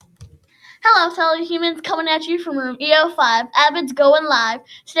Hello, fellow humans, coming at you from room EO5. Abbott's going live.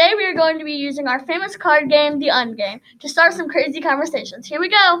 Today we are going to be using our famous card game, The Ungame, to start some crazy conversations. Here we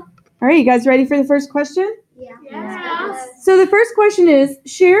go. All right, you guys ready for the first question? Yeah. Yes. So the first question is,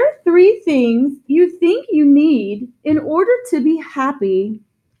 share 3 things you think you need in order to be happy.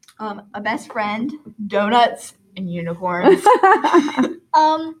 A best friend, donuts, and unicorns.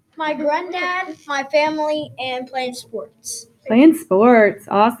 My granddad, my family, and playing sports. Playing sports,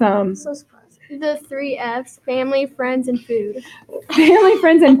 awesome. The 3 F's, family, friends, and food. Family,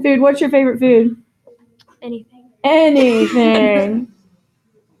 friends, and food. What's your favorite food? Anything. Anything.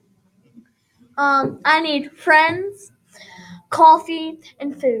 I need friends, coffee,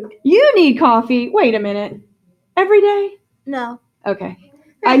 and food. You need coffee. Wait a minute. Every day? No. Okay.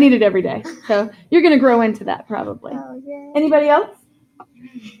 I need it every day. So you're going to grow into that probably. Oh, yeah. Anybody else?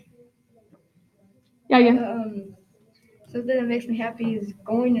 Yeah. Something that makes me happy is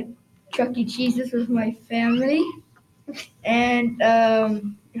going to Chuck E. Cheese's with my family and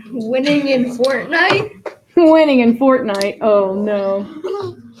winning in Fortnite. Winning in Fortnite. Oh, no.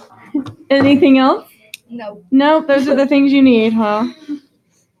 Anything else? No. Nope, those are the things you need, huh?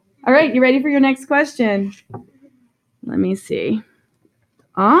 All right, you ready for your next question? Let me see.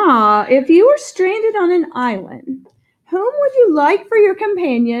 If you were stranded on an island, whom would you like for your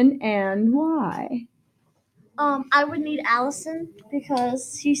companion and why? I would need Allison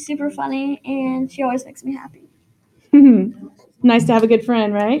because she's super funny and she always makes me happy. Nice to have a good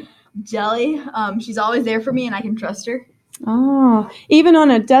friend, right? Jelly, she's always there for me and I can trust her. Oh, even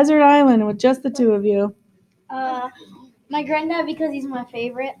on a desert island with just the 2 of you. My granddad because he's my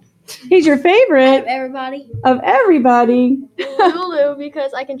favorite. He's your Out favorite of everybody. of everybody. Lulu,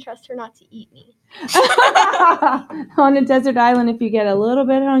 because I can trust her not to eat me. On a desert island, if you get a little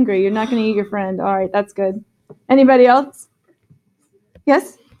bit hungry, you're not going to eat your friend. All right, that's good. Anybody else?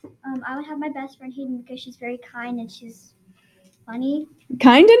 Yes? I would have my best friend Hayden because she's very kind and she's funny.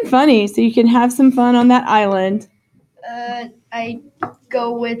 Kind and funny, so you can have some fun on that island. I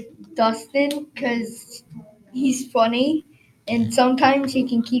go with Dustin because he's funny and sometimes he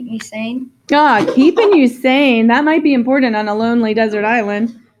can keep me sane. Keeping you sane. That might be important on a lonely desert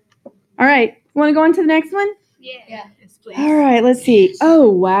island. All right, want to go on to the next one? Yeah. Yes, please. All right, let's see. Oh,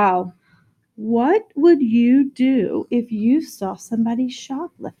 wow. What would you do if you saw somebody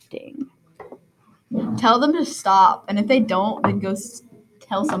shoplifting? Tell them to stop, and if they don't, then go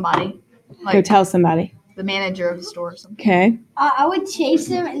tell somebody. Like Go tell somebody. the manager of the store or something. Okay. I would chase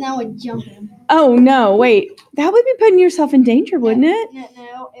him and I would jump him. Oh, no, wait. That would be putting yourself in danger, wouldn't it?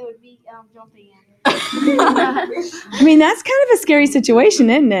 No, it would be jumping him. I mean, that's kind of a scary situation,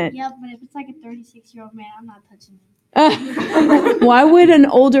 isn't it? Yep, but if it's like a 36-year-old man, I'm not touching him. Why would an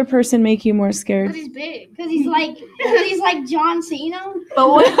older person make you more scared? He's big. Because he's like John Cena. But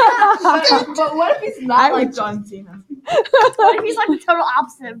what if he's not like John Cena? What if he's like the total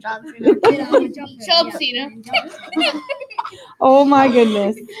opposite of John Cena? Shut up, Cena. Oh my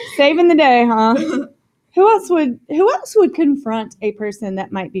goodness. Saving the day, huh? Who else would confront a person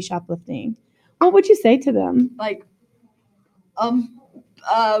that might be shoplifting? What would you say to them? Like,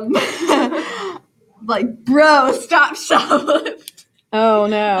 like, bro, stop shoplifting. Oh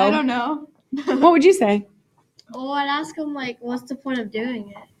no. I don't know. What would you say? Oh, I'd ask him, like, what's the point of doing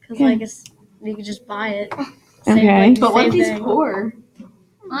it? Because, Yeah. you could just buy it. Okay. But what if he's thing. poor?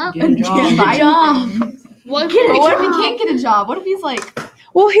 Well, And can't buy anything? What But what if he can't get a job? What if he's like,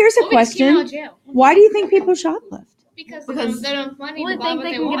 Well, here's a question. Why do you think people shoplift? Because they don't have money Well, they think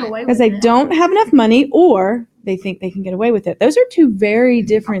they can get away with Because they it. don't have enough money or they think they can get away with it. Those are 2 very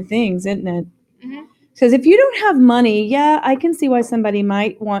different things, isn't it? Mhm. Because if you don't have money, yeah, I can see why somebody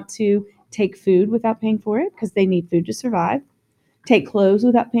might want to take food without paying for it because they need food to survive. Take clothes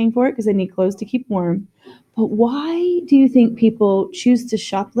without paying for it because they need clothes to keep warm. But why do you think people choose to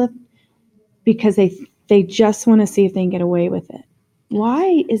shoplift? Because they just want to see if they can get away with it.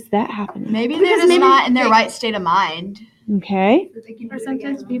 Why is that happening? maybe they're just not in their right state of mind. Okay. Or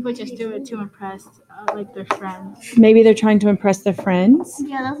sometimes people just do it to impress like their friends. Maybe they're trying to impress their friends.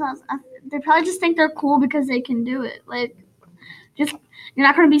 yeah, that's not. They probably just think they're cool because they can do it. Like, just you're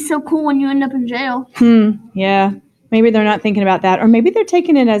not gonna be so cool when you end up in jail. Yeah. Maybe they're not thinking about that. Or maybe they're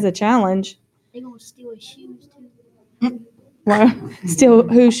taking it as a challenge. They're going to steal his shoes, too. Well, still,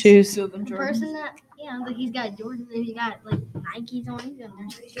 whose shoes? Two of them, The Jordan. person that, like, he's got Jordans and he's got, like, Nikes on. He's going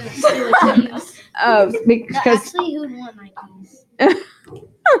to steal his shoes. Oh, because Actually, who would want Nikes?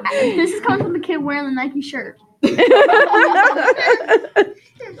 This is coming from the kid wearing the Nike shirt. I'm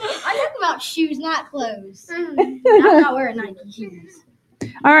talking about shoes, not clothes. I'm not wearing Nike shoes.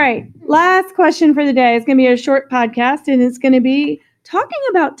 All right. Last question for the day. It's going to be a short podcast, and it's going to be talking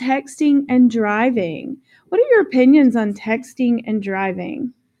about texting and driving. What are your opinions on texting and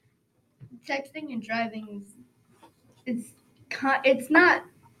driving? Texting and driving it's not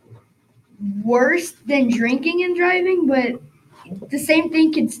worse than drinking and driving, but the same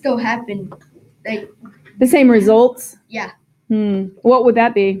thing can still happen. Like The same results? Yeah. What would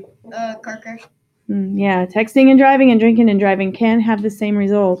that be? car crash. Yeah, texting and driving and drinking and driving can have the same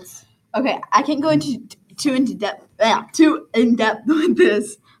results. Okay, I can't go into too in depth with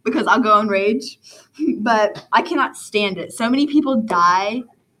this because I'll go on rage. But I cannot stand it. So many people die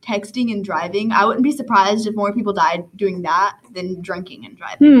texting and driving. I wouldn't be surprised if more people died doing that than drinking and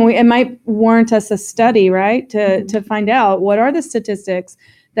driving. It might warrant us a study, right? To find out what are the statistics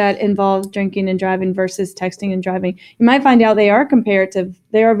that involve drinking and driving versus texting and driving. You might find out they are comparative.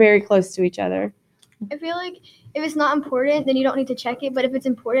 They are very close to each other. I feel like if it's not important, then you don't need to check it. But if it's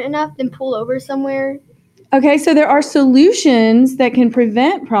important enough, then pull over somewhere. Okay, so there are solutions that can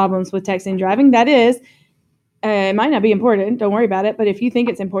prevent problems with texting and driving. That is, it might not be important. Don't worry about it. But if you think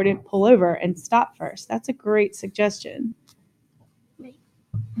it's important, pull over and stop first. That's a great suggestion.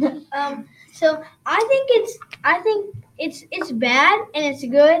 So I think it's bad and it's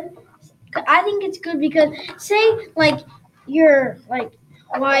good. I think it's good because say like your like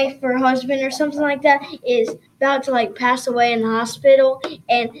wife or husband or something like that is about to like pass away in the hospital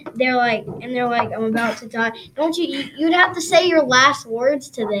and they're like I'm about to die. Don't you'd have to say your last words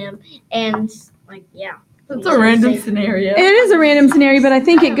to them and like yeah. That's a random scenario. It is a random scenario, but I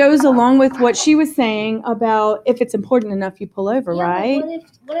think it goes along with what she was saying about if it's important enough, you pull over, Yeah, right?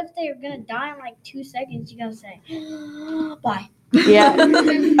 What if they're gonna die in like 2 seconds? You gotta say bye. Yeah.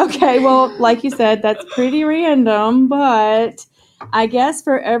 Okay, well, like you said, that's pretty random, but I guess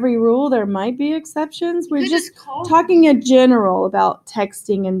for every rule, there might be exceptions. We're just talking in general about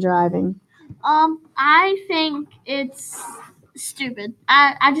texting and driving. I think it's stupid.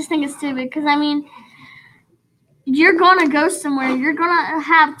 I just think it's stupid because, I mean, you're going to go somewhere. You're going to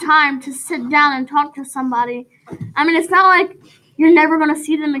have time to sit down and talk to somebody. I mean, it's not like you're never going to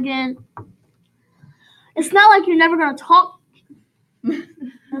see them again. It's not like you're never going to talk.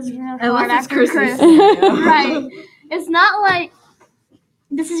 Unless it's Christmas. Right. It's not like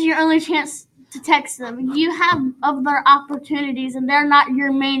this is your only chance to text them. You have other opportunities, and they're not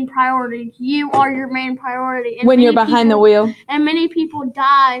your main priority. You are your main priority. And When you're behind the wheel. And many people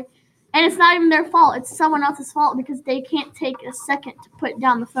die, and it's not even their fault. It's someone else's fault because they can't take a second to put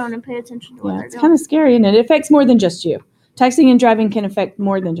down the phone and pay attention to what they're It's doing. kind of scary, isn't it? It affects more than just you. Texting and driving can affect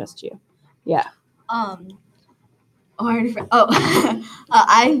more than just you. Yeah.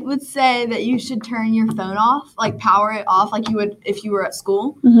 I would say that you should turn your phone off, like power it off like you would if you were at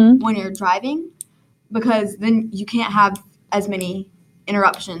school when you're driving, because then you can't have as many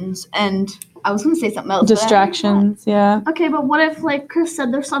interruptions. And I was going to say something else. Distractions, yeah. Okay, but what if, like Chris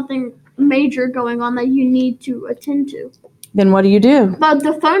said, there's something major going on that you need to attend to? Then what do you do? But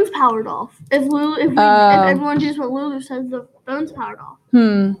the phone's powered off. If everyone does what Lulu says, the phone's powered off.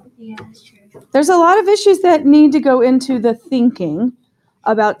 Yeah, that's true. There's a lot of issues that need to go into the thinking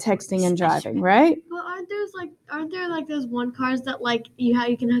about texting and driving, right? But aren't there those one cars that like you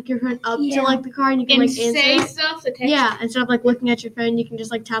can hook your phone up to like the car and you can And like say answer? stuff. To text. Yeah, instead of like looking at your phone, you can just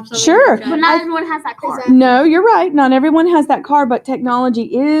like tap something. Sure. and But drive. not everyone has that car. No, you're right. Not everyone has that car, but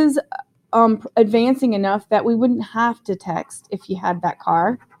technology is advancing enough that we wouldn't have to text if you had that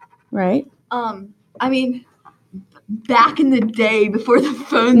car, right? I mean, back in the day before the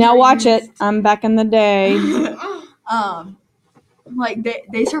phone. Now watch it. I'm back in the day. Like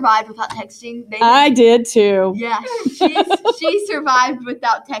they survived without texting. I did too. Yeah, she survived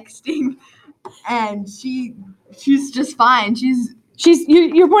without texting, and she's just fine.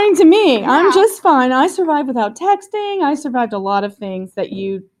 You're pointing to me. Yeah. I'm just fine. I survived without texting. I survived a lot of things that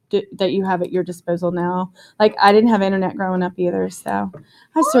you have at your disposal now. Like I didn't have internet growing up either, so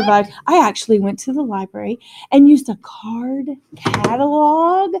I survived. I actually went to the library and used a card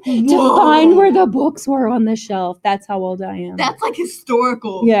catalog to find where the books were on the shelf. That's how old I am. That's like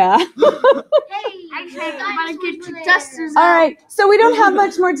historical. Yeah. Everybody get your dusters All out. right. So we don't have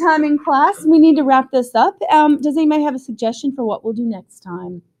much more time in class. We need to wrap this up. Does anybody have a suggestion for what we'll do next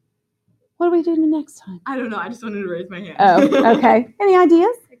time? What are we doing next time? I don't know. I just wanted to raise my hand. Oh, okay. Any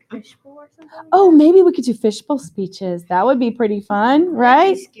ideas? Fishbowl or something. Oh, maybe we could do fishbowl speeches. That would be pretty fun,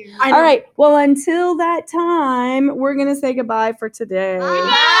 right? I know. All right. Well, until that time, we're going to say goodbye for today.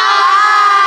 Bye.